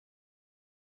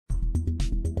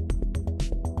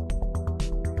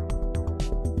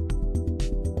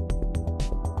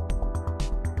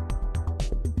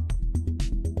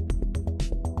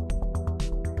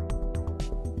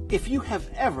If you have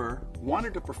ever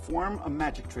wanted to perform a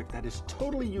magic trick that is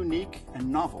totally unique and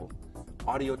novel,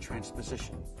 audio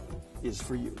transposition is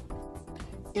for you.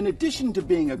 In addition to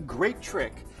being a great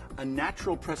trick, a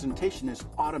natural presentation is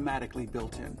automatically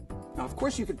built in. Now, of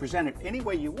course, you can present it any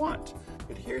way you want,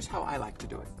 but here's how I like to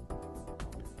do it.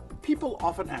 People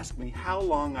often ask me how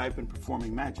long I've been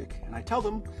performing magic, and I tell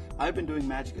them I've been doing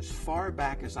magic as far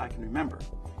back as I can remember.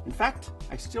 In fact,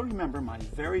 I still remember my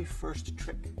very first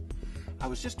trick. I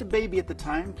was just a baby at the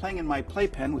time, playing in my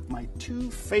playpen with my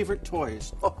two favorite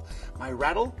toys. Oh, my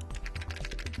rattle.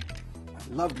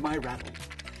 I loved my rattle.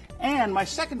 And my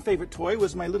second favorite toy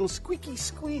was my little squeaky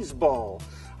squeeze ball.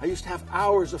 I used to have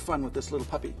hours of fun with this little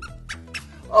puppy.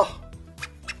 Oh,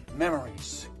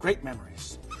 memories, great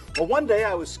memories. Well, one day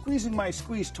I was squeezing my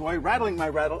squeeze toy, rattling my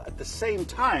rattle at the same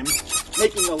time,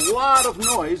 making a lot of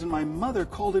noise, and my mother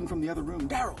called in from the other room,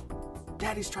 "Daryl,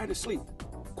 Daddy's trying to sleep.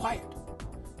 Quiet."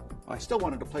 I still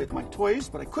wanted to play with my toys,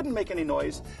 but I couldn't make any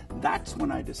noise. That's when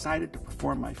I decided to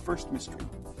perform my first mystery.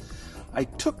 I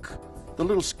took the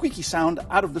little squeaky sound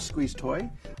out of the squeeze toy,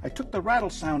 I took the rattle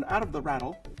sound out of the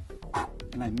rattle,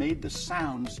 and I made the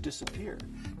sounds disappear.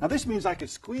 Now this means I could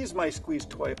squeeze my squeeze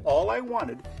toy all I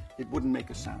wanted, it wouldn't make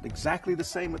a sound. Exactly the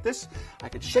same with this. I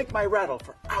could shake my rattle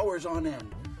for hours on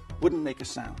end, wouldn't make a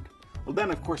sound. Well,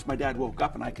 then, of course, my dad woke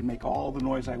up and I could make all the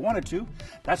noise I wanted to.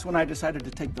 That's when I decided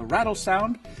to take the rattle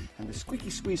sound and the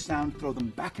squeaky squeeze sound, throw them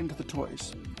back into the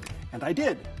toys. And I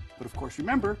did. But of course,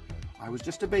 remember, I was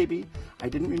just a baby. I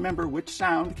didn't remember which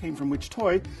sound came from which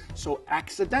toy. So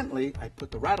accidentally, I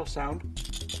put the rattle sound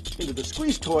into the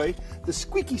squeeze toy, the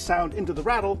squeaky sound into the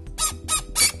rattle.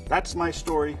 That's my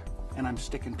story, and I'm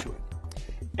sticking to it.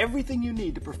 Everything you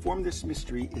need to perform this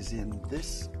mystery is in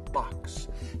this box.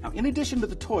 Now, in addition to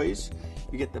the toys,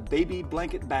 you get the baby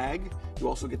blanket bag, you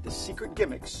also get the secret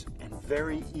gimmicks, and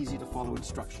very easy to follow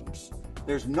instructions.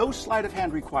 There's no sleight of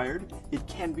hand required, it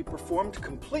can be performed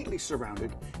completely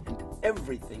surrounded, and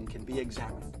everything can be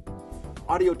examined.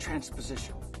 Audio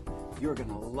transposition, you're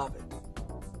gonna love it.